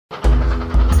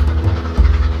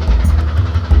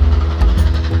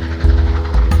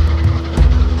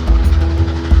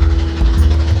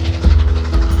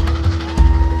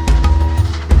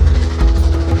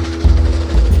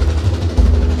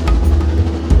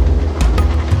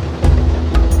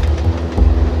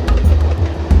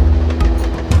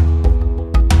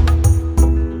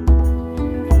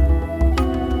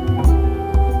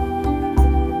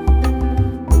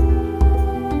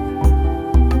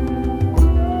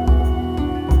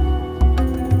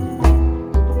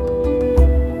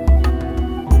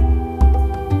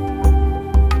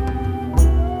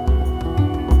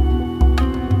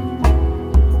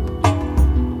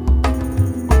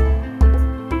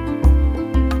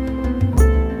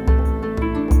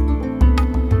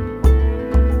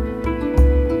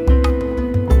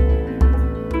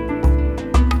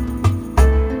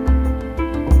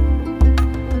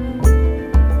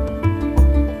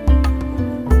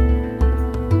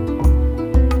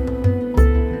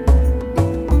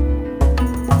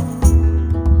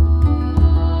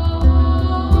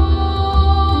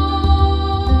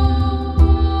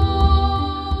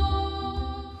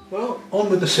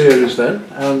series then,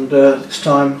 and this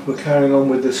time we're carrying on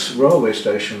with this railway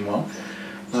station one.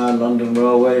 London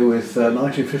Railway with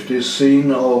 1950s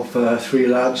scene of three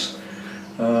lads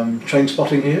train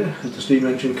spotting here as the steam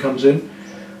engine comes in.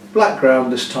 Black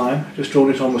ground this time, just drawn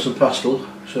it on with some pastel,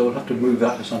 so I'll have to move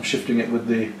that as I'm shifting it with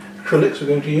the acrylics we're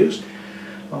going to use.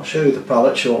 I'll show you the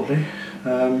palette shortly,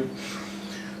 but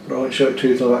I won't show it to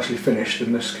you until I've actually finished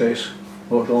in this case.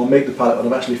 Or I'll make the palette when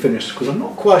I've actually finished, because I'm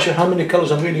not quite sure how many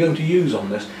colours I'm really going to use on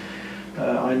this.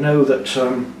 I know that it's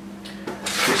a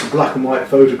black and white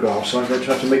photograph, so I'm going to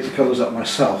try to make the colours up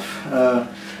myself.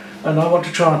 And I want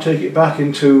to try and take it back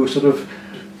into a sort of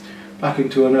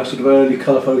early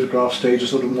colour photograph stage, a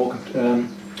sort of more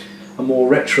a more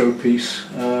retro piece.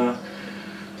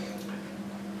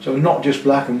 So not just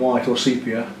black and white or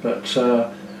sepia, but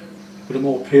with a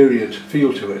more period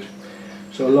feel to it.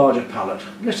 So a larger palette.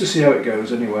 Let's just see how it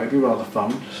goes anyway, it'll be rather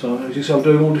fun. So as you see, I'm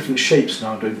doing all different shapes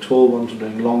now. I'm doing tall ones, I'm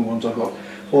doing long ones, I've got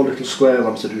 4 little square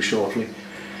ones to do shortly. I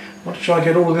want to try and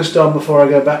get all of this done before I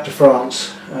go back to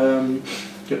France,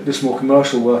 get this more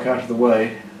commercial work out of the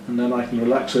way, and then I can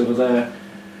relax over there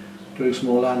doing some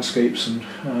more landscapes and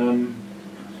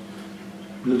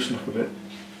loosen up a bit.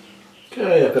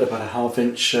 Okay, I've got about a ½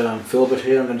 inch filbert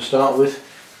here I'm going to start with,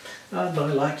 and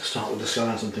I like to start with the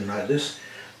sky on something like this.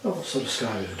 Oh, what sort of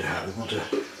sky we would have? We want a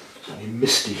something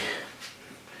misty,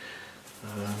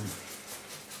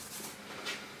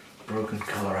 broken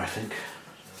colour, I think.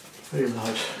 Very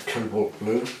light cobalt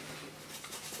blue,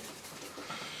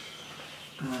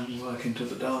 and work into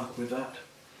the dark with that.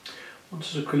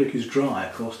 Once the acrylic is dry,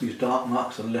 of course, these dark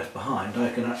marks that are left behind, I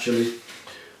can actually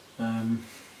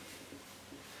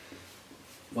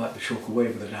wipe the chalk away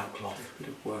with a damp cloth. A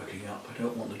bit of working up. I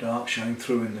don't want the dark showing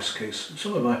through in this case. In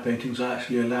some of my paintings I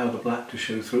actually allow the black to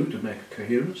show through to make a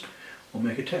coherence or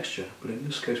make a texture, but in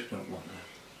this case we don't want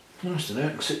that. Nice today,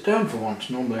 I can sit down for once.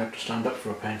 Normally I have to stand up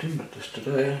for a painting, but just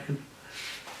today I can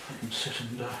sit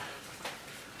and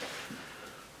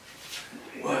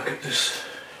work at this.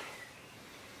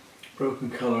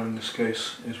 Broken colour in this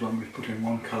case is when we put in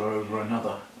one colour over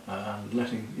another and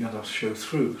letting the other show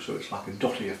through, so it's like a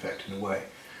dotty effect in a way,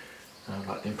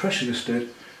 like the Impressionists did.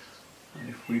 And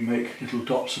if we make little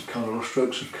dots of colour or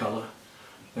strokes of colour,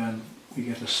 then we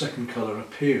get a second colour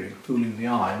appearing, fooling the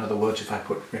eye. In other words, if I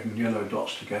put red and yellow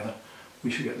dots together,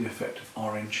 we should get the effect of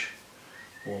orange,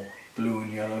 or blue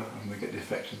and yellow, and we get the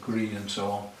effect of green and so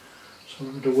on. So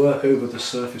I'm going to work over the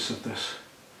surface of this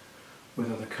with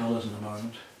other colours in a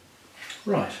moment.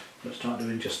 Right, let's start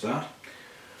doing just that.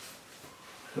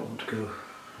 I don't want to go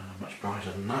much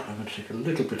brighter than that. I'm going to take a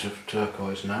little bit of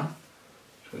turquoise now,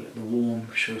 so let the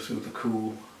warm show through the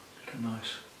cool, get a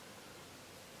nice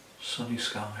sunny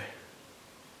sky.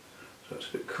 So it's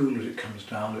a bit cool as it comes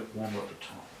down, a bit warmer at the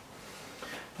top.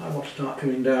 I want to start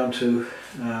coming down to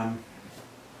some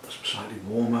slightly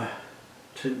warmer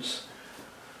tints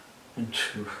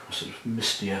into a sort of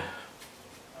mistier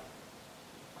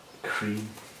cream.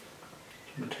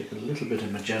 I'm going to take a little bit of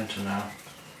magenta now.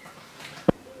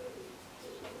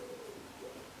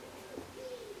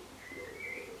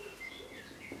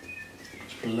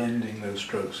 Just blending those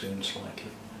strokes in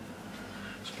slightly,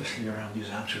 especially around these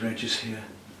outer edges here.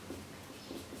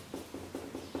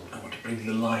 I want to bring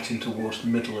the light in towards the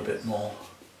middle a bit more.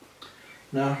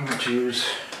 Now I'm going to use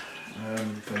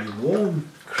very warm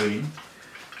cream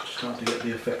to start to get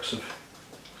the effects of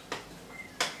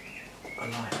a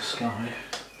lighter sky.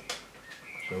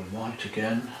 So white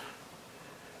again,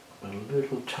 a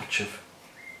little touch of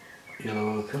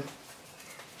yellow ochre.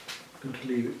 I'm going to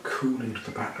leave it cool into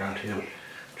the background here, but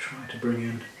try to bring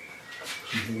in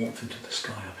some warmth into the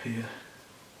sky up here.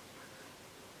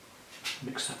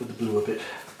 Mix that with the blue a bit,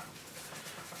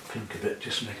 pink a bit,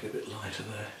 just make it a bit lighter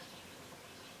there.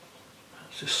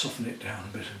 Let's just soften it down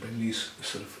a bit and bring this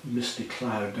sort of misty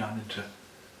cloud down into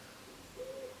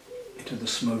the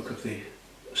smoke of the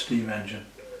steam engine.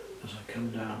 As I come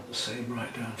down, the same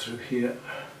right down through here,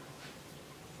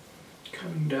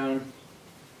 coming down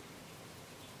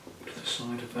to the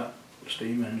side of that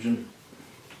steam engine,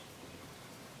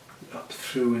 up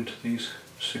through into these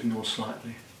signals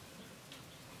slightly.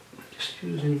 Just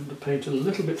using the paint a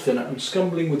little bit thinner and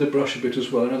scumbling with the brush a bit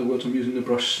as well. In other words, I'm using the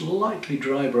brush slightly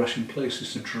dry brush in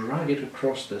places to drag it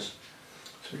across this,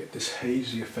 so we get this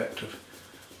hazy effect of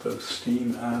both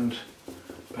steam and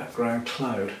background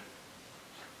cloud.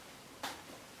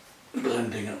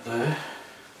 Blending up there,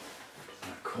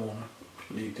 that corner,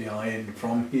 lead the eye in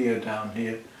from here down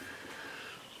here,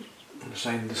 and the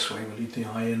same this way, we'll lead the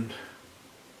eye in,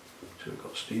 so we've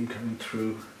got steam coming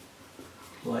through,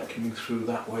 light coming through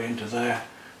that way into there.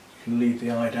 You can lead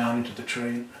the eye down into the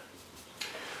train.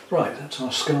 Right, that's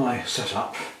our sky set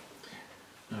up.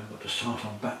 Now I've got to start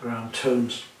on background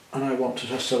tones, and I want to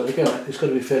just, so again, it's got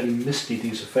to be fairly misty,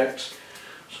 these effects,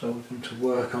 so we're going to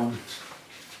work on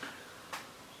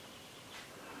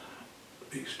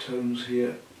these tones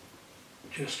here,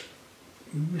 just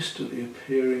mistily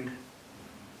appearing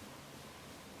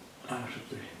out of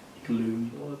the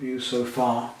gloom. What I've used so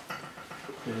far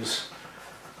is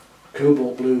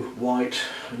cobalt blue, white,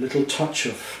 a little touch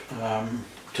of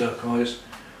turquoise,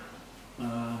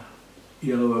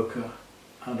 yellow ochre,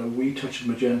 and a wee touch of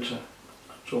magenta.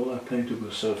 That's all I've painted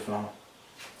with so far.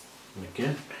 And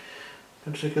again,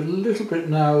 I'm going to take a little bit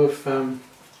now of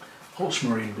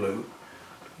ultramarine blue,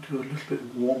 do a little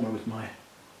bit warmer with my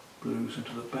blues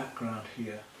into the background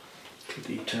here. The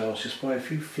details, just by a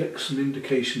few flicks and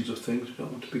indications of things. You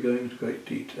don't want to be going into great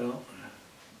detail.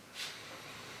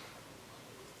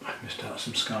 I've missed out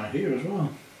some sky here as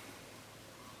well.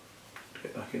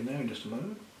 Get back in there in just a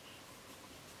moment.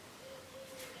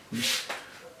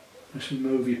 This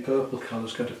mauvey purple colour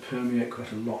is going to permeate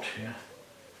quite a lot here.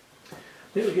 I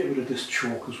think we'll get rid of this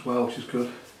chalk as well, which is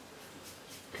good.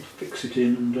 It'll fix it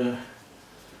in, and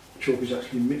chalk is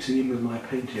actually mixing in with my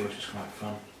paint here, which is quite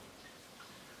fun.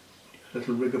 A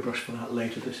little rigger brush for that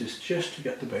later. This is just to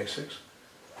get the basics.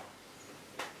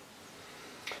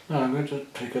 Now I'm going to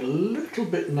take a little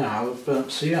bit now of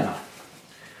burnt sienna.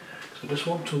 So I just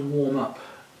want to warm up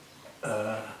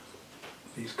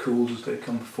these cools as they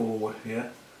come forward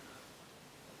here.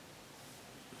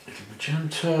 Little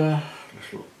magenta,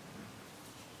 little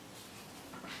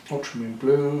ultramarine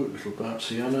blue, little burnt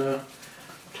sienna,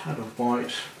 tad of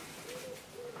white,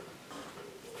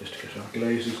 just to get our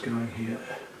glazes going here.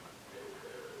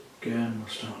 Again, we'll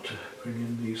start to bring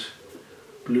in these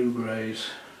blue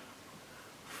greys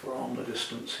from the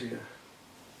distance here.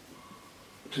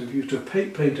 So I've used a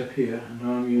opaque paint up here, and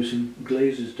now I'm using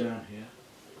glazes down here.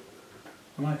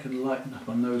 And I can lighten up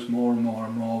on those more and more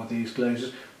and more with these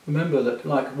glazes. Remember that,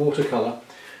 like watercolour,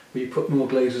 when you put more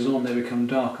glazes on, they become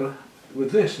darker.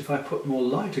 With this, if I put more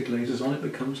lighter glazes on, it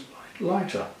becomes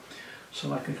lighter.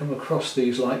 So I can come across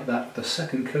these like that, the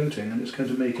second coating, and it's going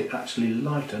to make it actually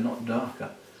lighter, not darker.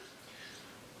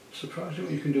 Surprising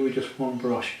what you can do with just one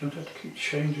brush. You don't have to keep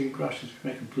changing brushes. If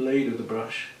you make a blade of the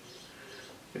brush,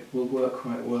 it will work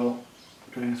quite well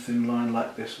doing a thin line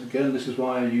like this. Again, this is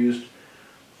why I used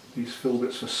these fill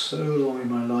bits for so long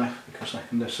in my life, because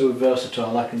they're so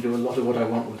versatile. I can do a lot of what I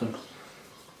want with them.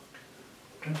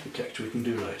 Texture we can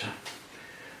do later.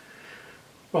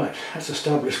 Right, that's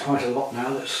established quite a lot now.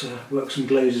 Let's work some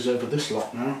glazes over this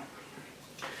lot now.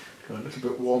 Go a little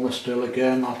bit warmer still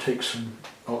again. I'll take some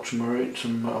ultramarine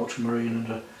and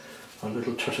a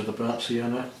little touch of the burnt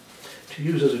sienna to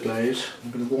use as a glaze.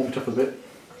 I'm going to warm it up a bit.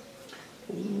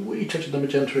 A wee touch of the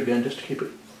magenta again, just to keep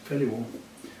it fairly warm.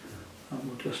 And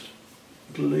we'll just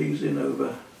glaze in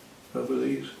over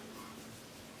these,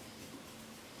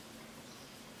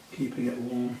 keeping it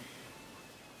warm.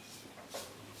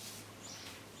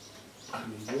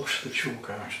 And wash the chalk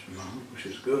out at the moment, which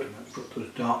is good, and I'll put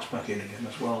those darks back in again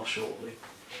as well shortly.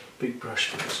 Big brush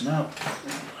for this now.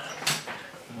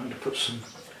 I'm going to put some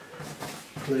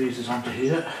glazes onto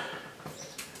here.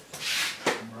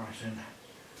 Right in.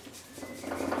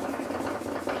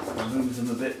 Move them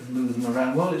a bit and move them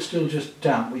around. While it's still just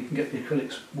damp, we can get the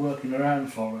acrylics working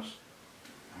around for us.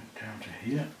 Right down to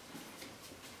here.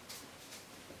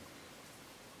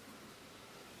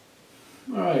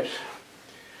 Alright,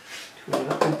 with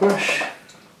that big brush,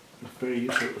 it's very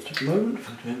useful at the moment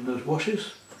for doing those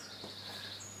washes.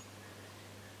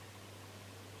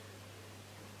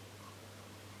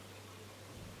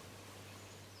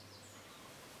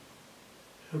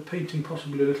 So painting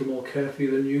possibly a little more carefully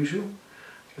than usual,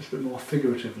 just a bit more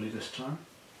figuratively this time.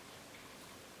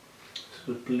 This is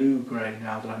a blue-grey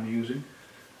now that I'm using.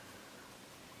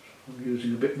 I'm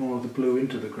using a bit more of the blue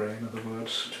into the grey, in other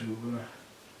words, to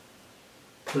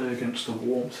play against the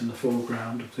warmth in the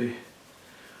foreground of the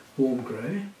warm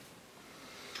grey.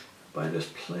 By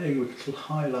just playing with little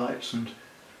highlights and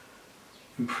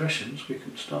impressions, we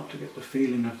can start to get the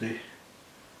feeling of the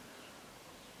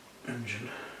engine.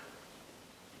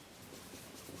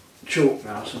 Chalk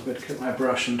now, so I'm going to get my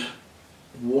brush and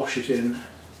wash it in,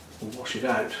 or wash it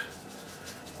out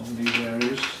on these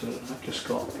areas, so that I've just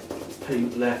got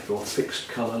paint left or fixed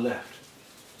colour left.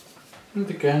 And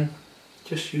again,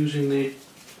 just using the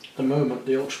moment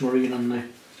the ultramarine and the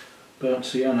burnt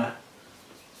sienna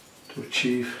to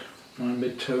achieve my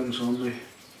mid-tones on the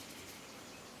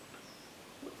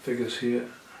figures here.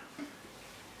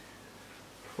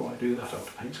 Before I do that, I have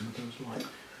to paint some of those light.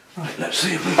 Right, let's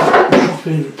see if we can drop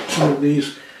in some of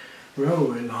these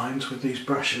railway lines with these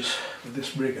brushes, with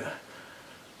this rigger.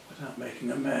 without making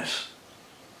a mess.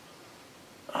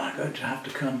 I'm going to have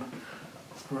to come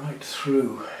right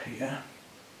through here.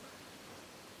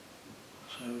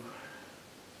 So,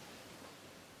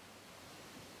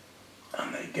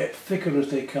 and they get thicker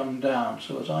as they come down,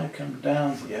 so as I come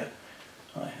down here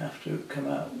I have to come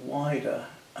out wider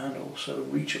and also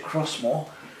reach across more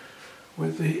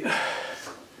with the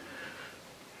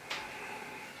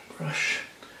brush.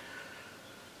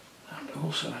 And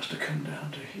also has to come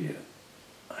down to here.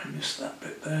 I missed that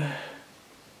bit there.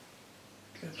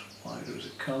 Gets wider as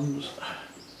it comes.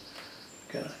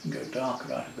 Again, I can go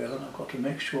darker out of there, and I've got to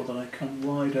make sure that I come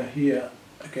wider here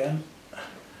again.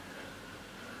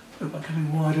 Hope I'm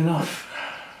coming wide enough.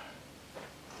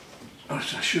 Oh,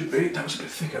 I should be. That was a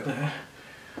bit thicker there.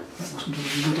 That wasn't a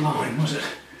really good line, was it?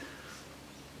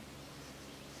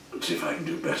 Let's see if I can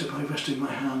do better by resting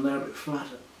my hand there a bit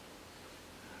flatter.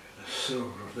 The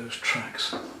silver of those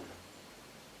tracks.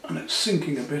 And it's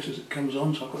sinking a bit as it comes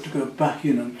on, so I've got to go back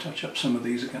in and touch up some of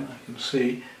these again. I can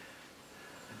see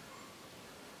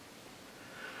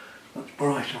that's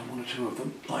bright on one or two of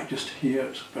them, like just here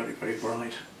it's very, very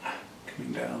bright.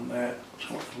 Coming down there,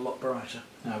 so it's a lot brighter.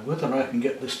 Now whether I can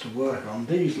get this to work on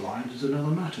these lines is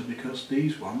another matter, because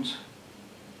these ones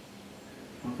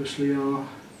obviously are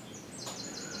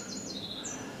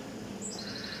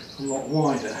a lot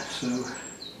wider, so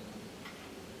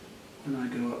when I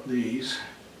go up these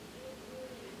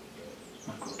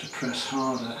I've got to press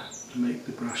harder to make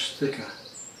the brush thicker.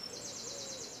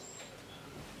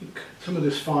 Some of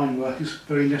this fine work is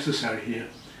very necessary here,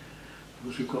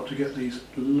 because we've got to get these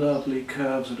lovely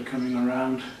curves that are coming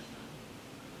around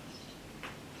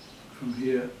from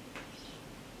here.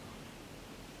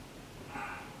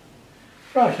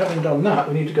 Right, having done that,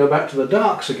 we need to go back to the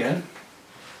darks again,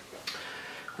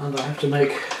 and I have to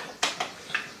make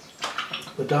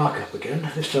the dark up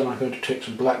again. This time I'm going to take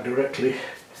some black directly,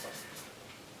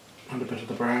 and a bit of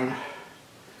the brown,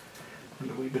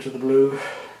 and a wee bit of the blue,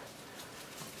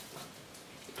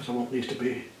 because I want these to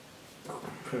be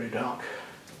very dark,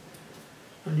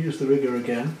 and use the rigger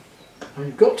again. And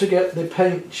you've got to get the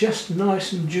paint just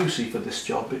nice and juicy for this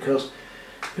job, because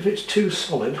if it's too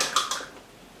solid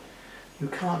you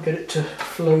can't get it to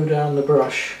flow down the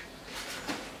brush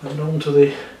and onto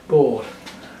the board.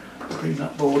 Bring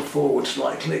that board forward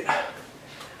slightly.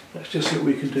 Let's just see what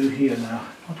we can do here now.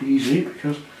 Not easy,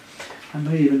 because I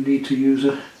may even need to use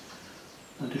a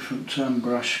different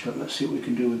brush, but let's see what we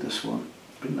can do with this one.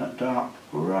 Bring that dark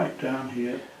right down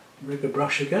here. Rigger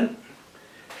brush again,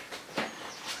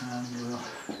 and we'll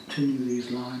continue these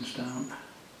lines down.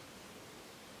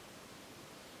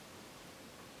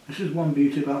 This is one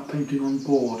beauty about painting on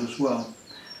board as well.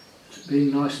 It's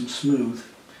being nice and smooth.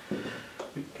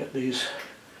 We get these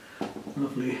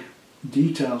lovely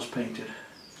details painted.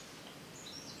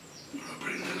 We'll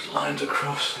bring those lines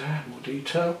across there, more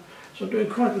detail. So I'm doing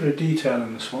quite a bit of detail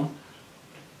in this one,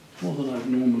 more than I would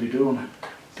normally do on a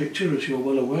picture, as you're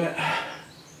well aware.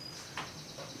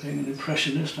 Being an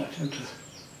impressionist, I tend to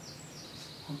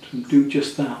want to do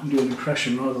just that and do an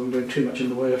impression rather than doing too much in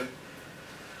the way of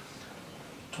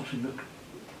dotting the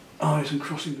I's and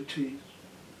crossing the T's.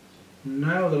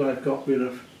 Now that I've got rid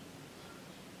of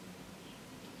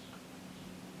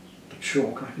the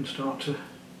chalk, I can start to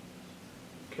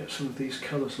get some of these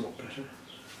colours a lot better.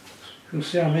 You can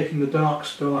see I'm making the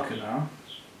darks darker now.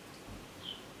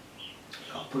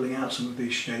 Start pulling out some of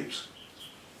these shapes.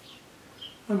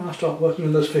 And I'll start working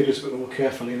on those figures a bit more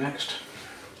carefully next.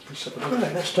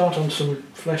 Right, let's start on some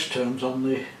flesh tones on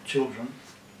the children.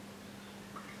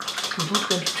 I'm not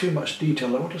going into too much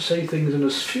detail. I want to say things in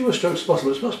as few strokes as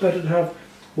possible. It's much better to have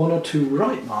one or two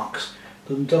right marks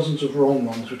than dozens of wrong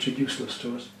ones which are useless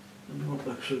to us. And we want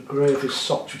the sort of grey of his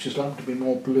socks, which is likely to be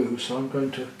more blue, so I'm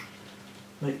going to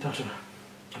make that a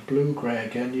blue-grey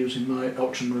again, using my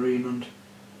ultramarine and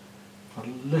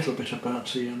a little bit of burnt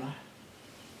sienna.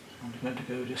 I'm going to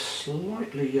go just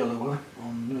slightly yellower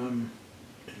on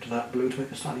into that blue to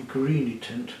make a slightly greeny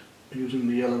tint, using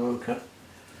the yellow ochre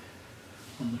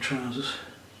on the trousers.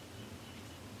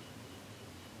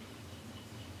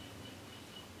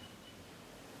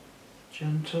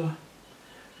 Magenta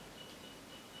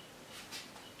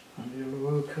and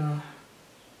yellow ochre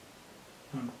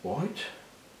and white.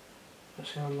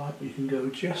 Let's see how light we can go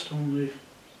just on the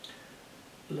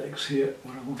legs here,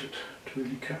 where I want it to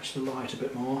really catch the light a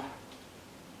bit more.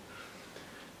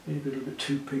 Maybe a little bit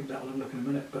too pink, that will have a look in a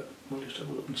minute, but we'll just have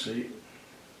a look and see.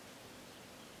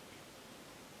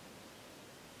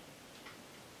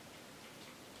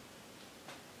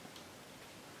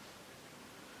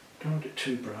 Don't want it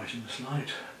too bright in this light.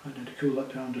 I need to cool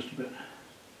that down just a bit.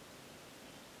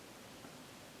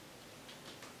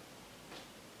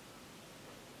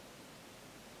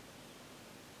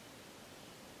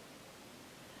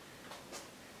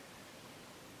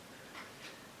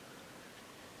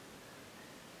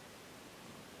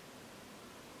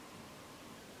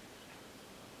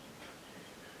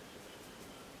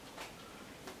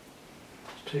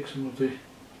 take some of the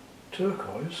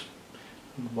turquoise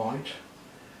and white,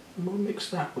 and we'll mix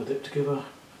that with it to give a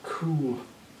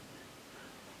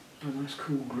nice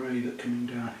cool grey that coming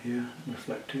down here and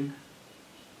reflecting.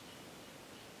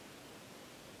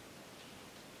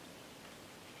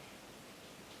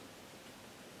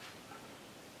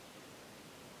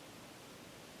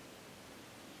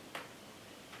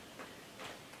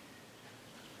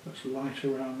 That's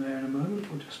lighter around there in a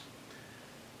moment. We'll just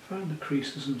find the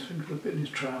creases and twinkle a bit in his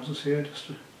trousers here, just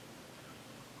to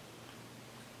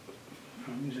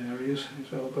find these areas,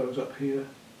 his elbows up here.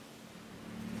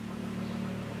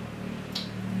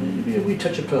 Maybe a wee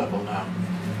touch of purple now.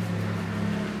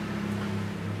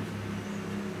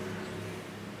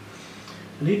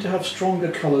 I need to have stronger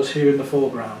colours here in the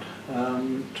foreground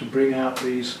to bring out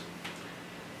these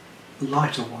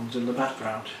lighter ones in the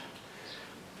background.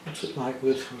 What's it like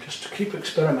with, just to keep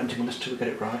experimenting on this till we get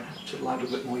it right, what's it like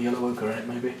with a bit more yellow ochre in it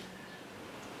maybe?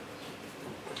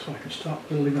 So I can start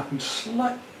building up in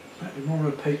slightly more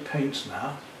opaque paints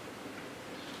now.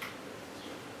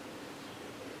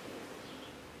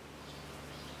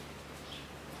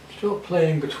 Still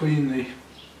playing between the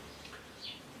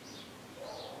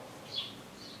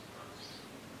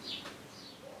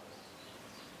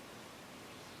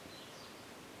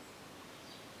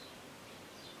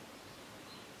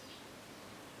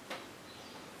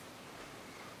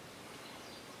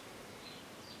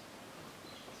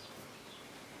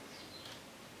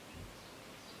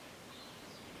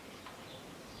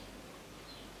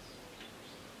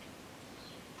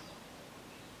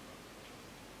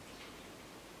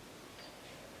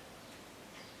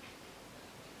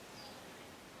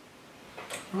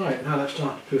Right, now let's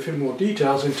start to put a few more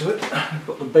details into it. I've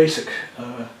got the basic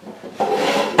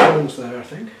tones there, I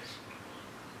think.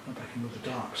 I'm back in with the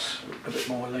darks a bit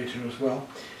more later as well.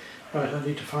 Right, I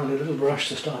need to find a little brush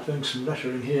to start doing some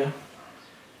lettering here.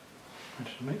 I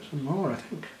should make some more, I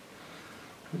think.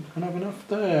 I think I can have enough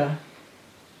there.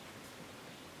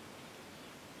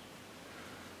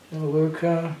 Yellow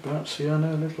ochre, burnt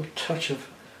sienna, a little touch of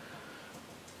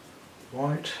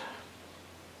white.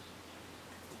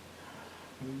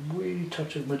 A wee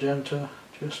touch of magenta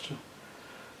just to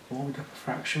warm it up a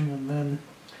fraction, and then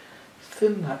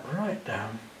thin that right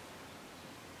down.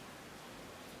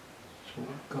 So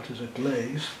what I've got is a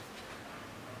glaze.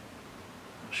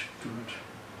 That should do it.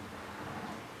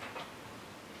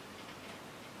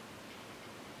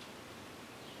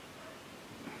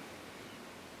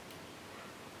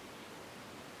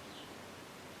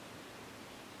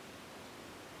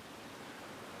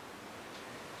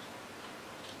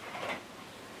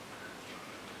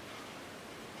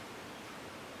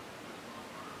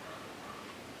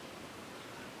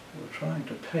 We're trying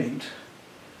to paint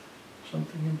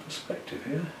something in perspective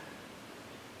here,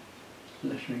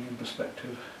 lettering in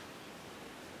perspective.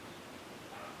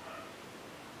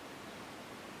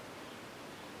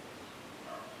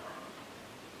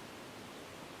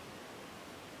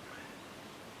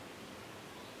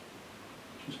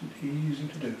 Which isn't easy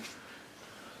to do.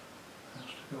 Has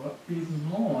to go up even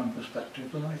more in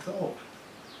perspective than I thought.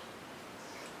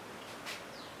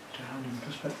 Down in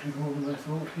perspective more than I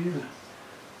thought here.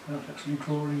 Without actually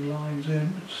drawing lines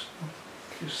in.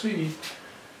 You see,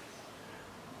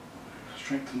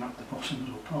 strengthen up the bottoms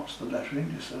or parts of the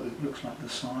lettering just so it looks like the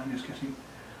sign is getting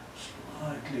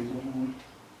slightly worn.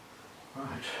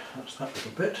 Right, that's that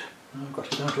little bit. Now I've got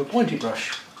to go down to a pointy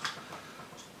brush.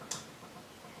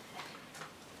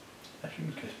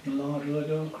 Lettering's getting larger as I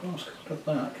go across. Can't have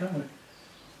that, can we?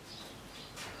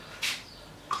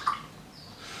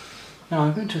 Now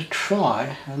I'm going to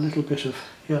try a little bit of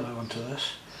yellow onto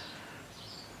this.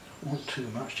 Don't want too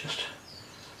much, just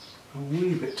a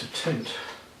wee bit to tint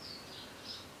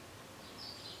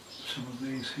some of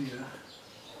these here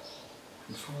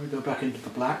before we go back into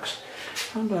the blacks.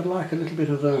 And I'd like a little bit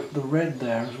of the red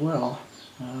there as well.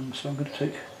 So I'm going to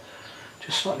take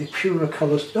just slightly purer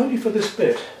colours, only for this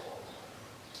bit.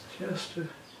 Just to,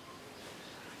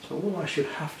 so all I should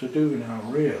have to do now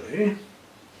really,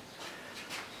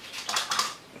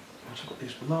 once I've got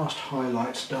these last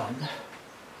highlights done,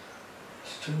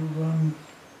 is to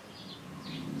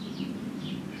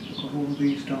I've got all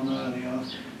these done earlier.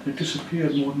 They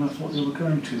disappeared more than I thought they were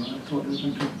going to. I thought they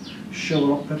were going to show a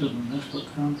lot better than this, but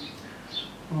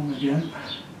wrong again.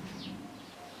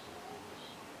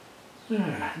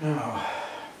 There, now,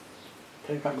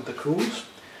 take back with the cools.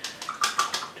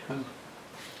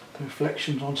 The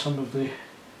reflections on some of the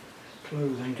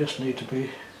clothing just need to be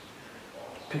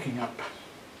picking up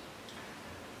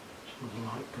some of the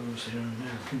light blues here and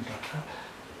there, things like that.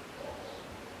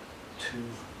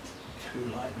 Too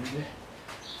light maybe.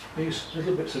 These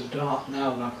little bits of dark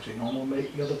now that I'm putting on will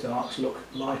make the other darks look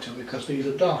lighter because these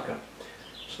are darker.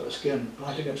 So it's again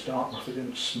light against dark, rough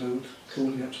against smooth,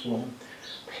 cool against warm.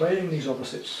 Playing these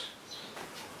opposites.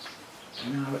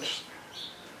 Now it's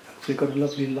hopefully got a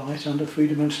lovely light and a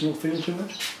three-dimensional feel to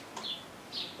it.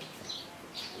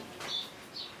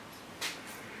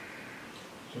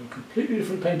 So a completely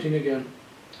different painting again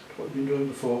to what we've been doing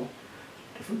before.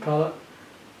 Different palette,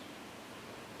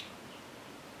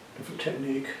 different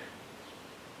technique.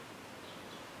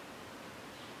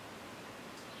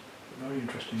 A very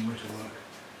interesting way to work.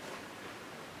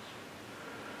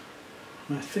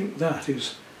 And I think that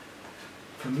is,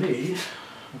 for me,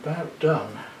 about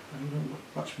done. I don't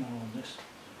want much more on this.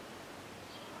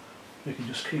 We can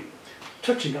just keep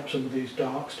touching up some of these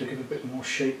darks to give a bit more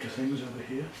shape to things over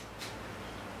here.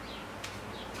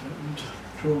 I don't want to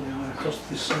draw the eye across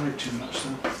this side too much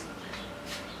though.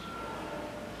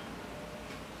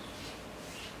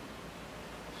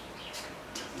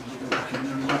 I'll go back in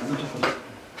there and lighten that up a bit.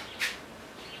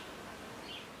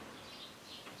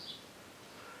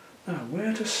 Now,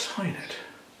 where to sign it?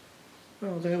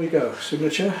 Well, there we go.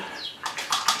 Signature,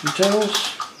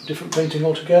 details, different painting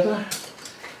altogether.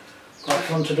 Quite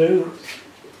fun to do.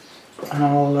 And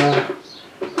I'll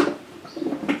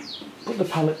put the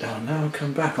palette down now and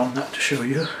come back on that to show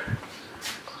you.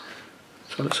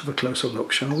 So let's have a closer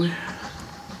look, shall we?